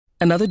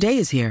Another day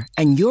is here,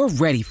 and you're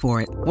ready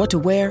for it. What to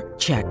wear?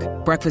 Check.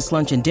 Breakfast,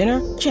 lunch, and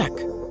dinner? Check.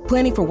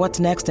 Planning for what's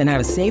next and how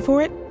to save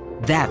for it?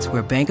 That's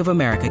where Bank of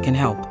America can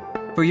help.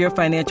 For your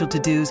financial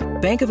to-dos,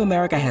 Bank of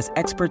America has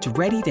experts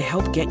ready to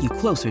help get you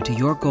closer to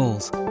your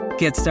goals.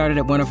 Get started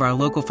at one of our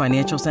local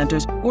financial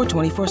centers or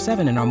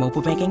 24/7 in our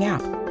mobile banking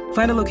app.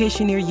 Find a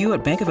location near you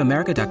at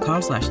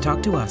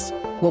bankofamerica.com/talktous.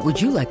 What would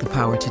you like the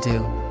power to do?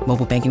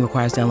 Mobile banking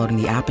requires downloading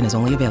the app and is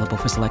only available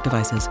for select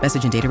devices.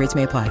 Message and data rates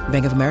may apply.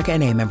 Bank of America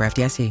N.A., member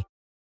FDIC.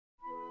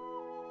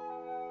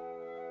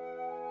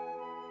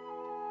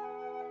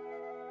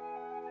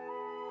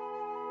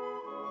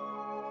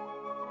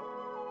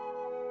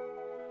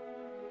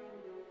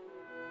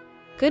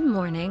 Good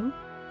morning.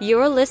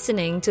 You're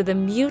listening to the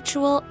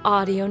Mutual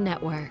Audio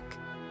Network.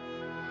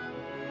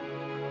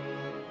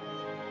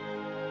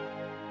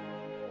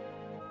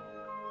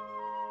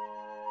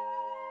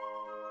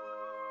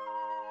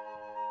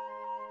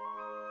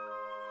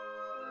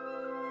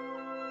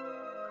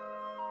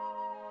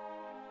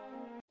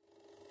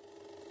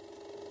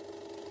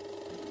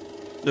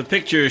 The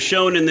pictures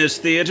shown in this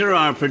theater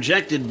are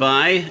projected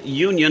by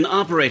union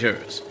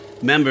operators,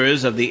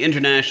 members of the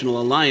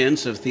International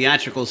Alliance of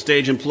Theatrical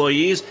Stage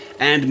Employees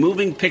and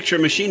Moving Picture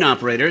Machine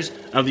Operators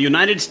of the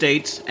United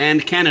States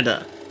and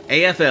Canada,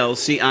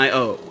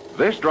 AFL-CIO.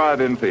 This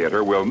drive-in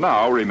theater will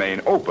now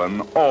remain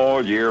open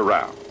all year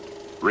round,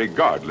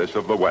 regardless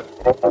of the weather.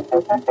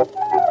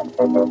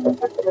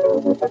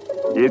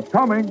 It's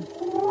coming.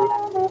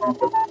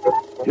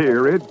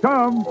 Here it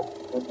comes.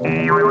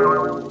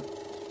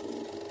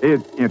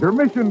 It's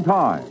intermission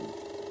time.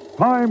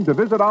 Time to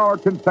visit our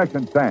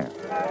concession stand.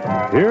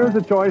 Here's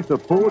a choice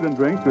of food and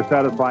drink to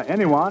satisfy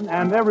anyone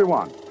and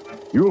everyone.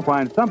 You'll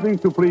find something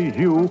to please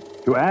you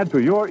to add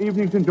to your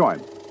evening's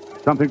enjoyment.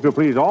 Something to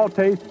please all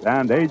tastes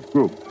and age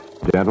groups.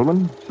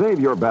 Gentlemen, save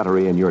your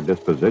battery and your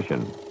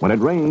disposition. When it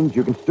rains,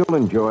 you can still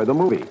enjoy the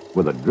movie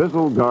with a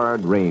Drizzle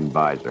Guard rain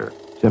visor.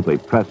 Simply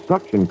press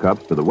suction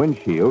cups to the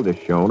windshield as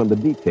shown in the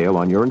detail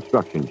on your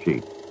instruction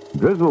sheet.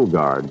 Drizzle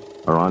Guards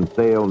are on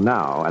sale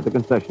now at the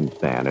concession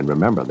stand, and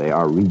remember, they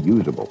are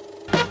reusable.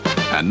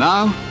 And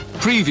now,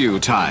 preview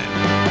time.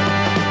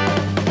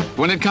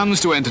 When it comes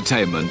to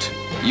entertainment,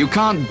 you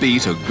can't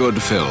beat a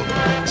good film.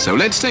 So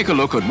let's take a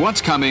look at what's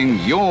coming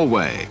your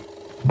way.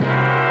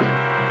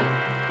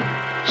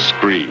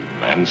 Scream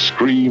and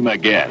scream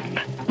again.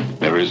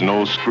 There is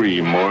no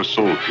scream more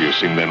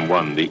soul-piercing than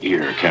one the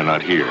ear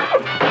cannot hear.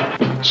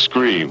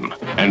 Scream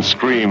and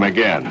scream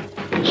again.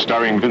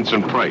 Starring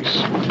Vincent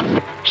Price.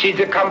 She's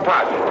a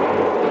composite,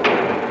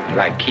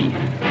 like Keith,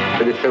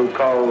 for the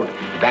so-called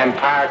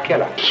vampire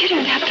killer. You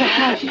don't have to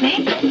hurt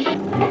me.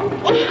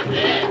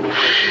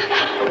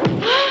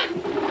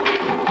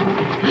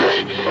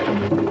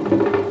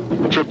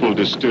 Triple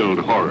distilled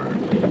horror,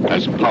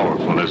 as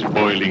powerful as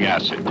boiling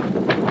acid.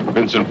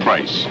 Vincent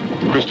Price,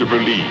 Christopher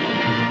Lee,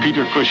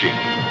 Peter Cushing.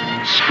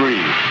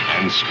 Scream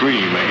and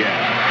scream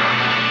again.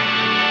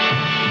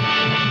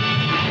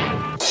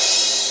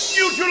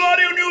 Mutual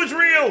Audio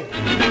Newsreel!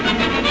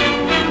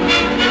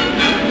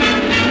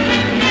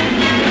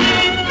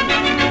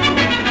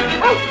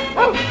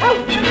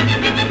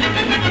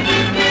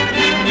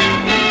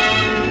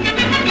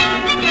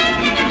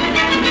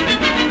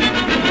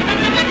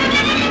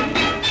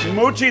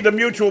 Smoochie the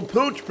Mutual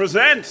Pooch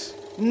presents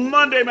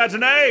Monday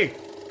Matinee,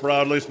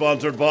 proudly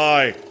sponsored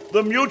by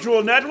the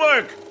Mutual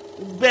Network.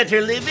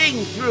 Better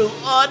living through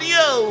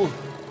audio.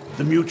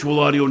 The Mutual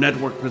Audio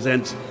Network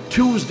presents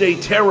Tuesday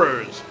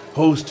Terrors.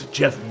 Host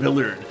Jeff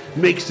Billard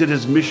makes it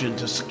his mission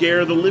to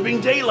scare the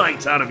living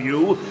daylights out of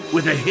you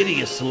with a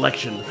hideous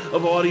selection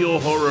of audio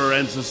horror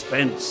and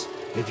suspense.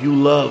 If you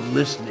love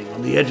listening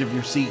on the edge of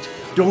your seat,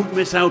 don't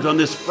miss out on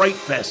this Fright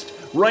Fest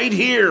right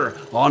here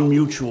on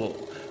Mutual.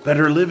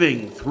 Better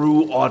living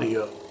through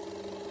audio.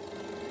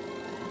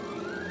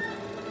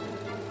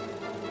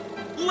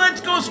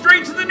 Let's go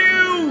straight to the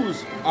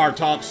news! Our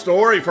top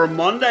story for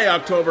Monday,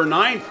 October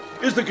 9th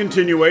is the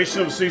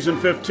continuation of Season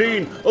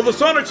 15 of the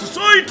Sonic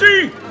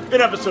Society.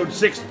 In Episode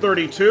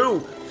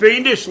 632,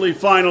 Fiendishly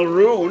Final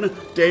Rune,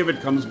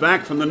 David comes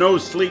back from the No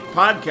Sleep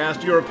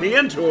Podcast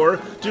European Tour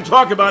to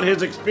talk about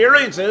his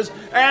experiences,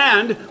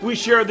 and we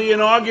share the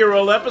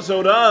inaugural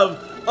episode of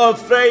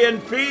Fae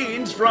and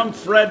Fiends from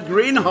Fred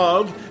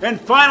Greenhalgh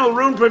and Final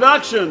Rune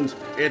Productions.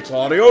 It's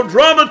audio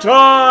drama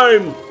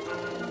time!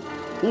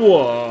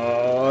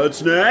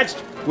 What's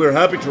next? We're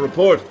happy to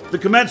report the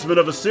commencement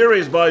of a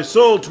series by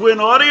Soul Twin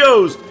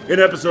Audios.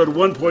 In episode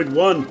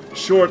 1.1,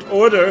 Short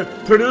Order,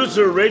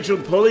 producer Rachel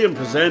Pulliam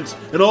presents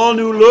an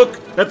all-new look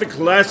at the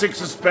classic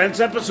suspense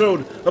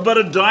episode about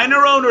a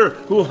diner owner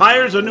who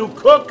hires a new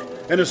cook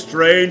and a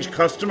strange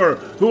customer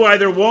who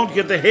either won't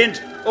get the hint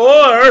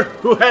or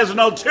who has an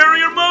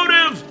ulterior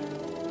motive.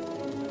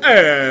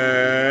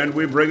 And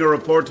we bring a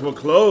report to a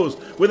close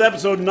with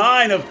episode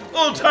 9 of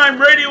Old Time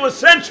Radio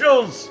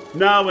Essentials.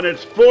 Now in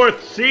its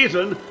 4th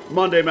season,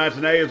 Monday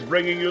Matinee is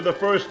bringing you the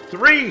first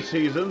 3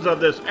 seasons of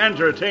this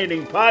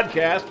entertaining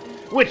podcast,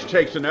 which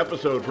takes an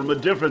episode from a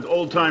different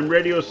old-time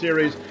radio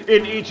series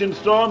in each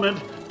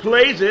installment,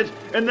 plays it,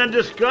 and then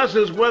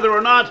discusses whether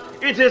or not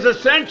it is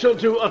essential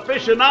to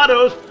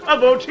aficionados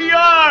of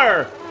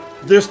OTR.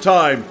 This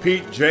time,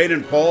 Pete, Jane,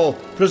 and Paul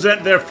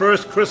present their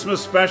first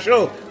Christmas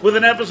special with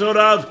an episode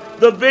of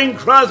The Bing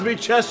Crosby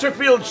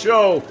Chesterfield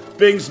Show,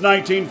 Bing's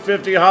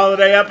 1950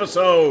 holiday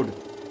episode.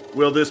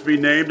 Will this be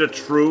named a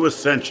true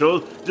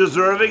essential,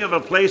 deserving of a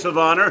place of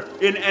honor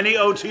in any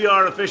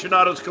OTR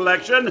aficionados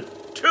collection?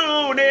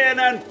 Tune in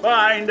and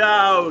find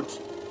out!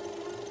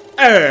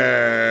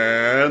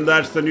 And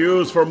that's the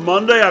news for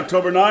Monday,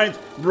 October 9th,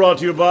 brought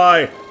to you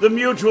by the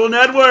Mutual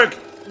Network.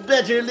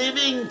 Better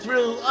living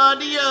through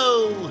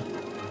audio.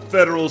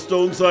 Federal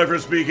Stone Cipher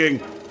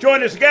speaking.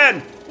 Join us again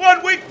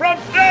 1 week from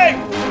today.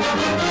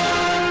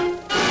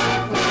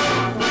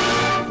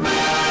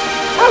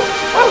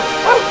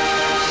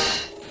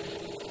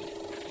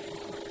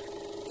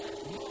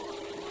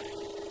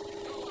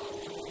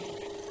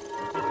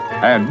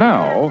 And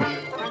now,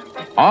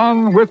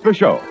 on with the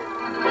show.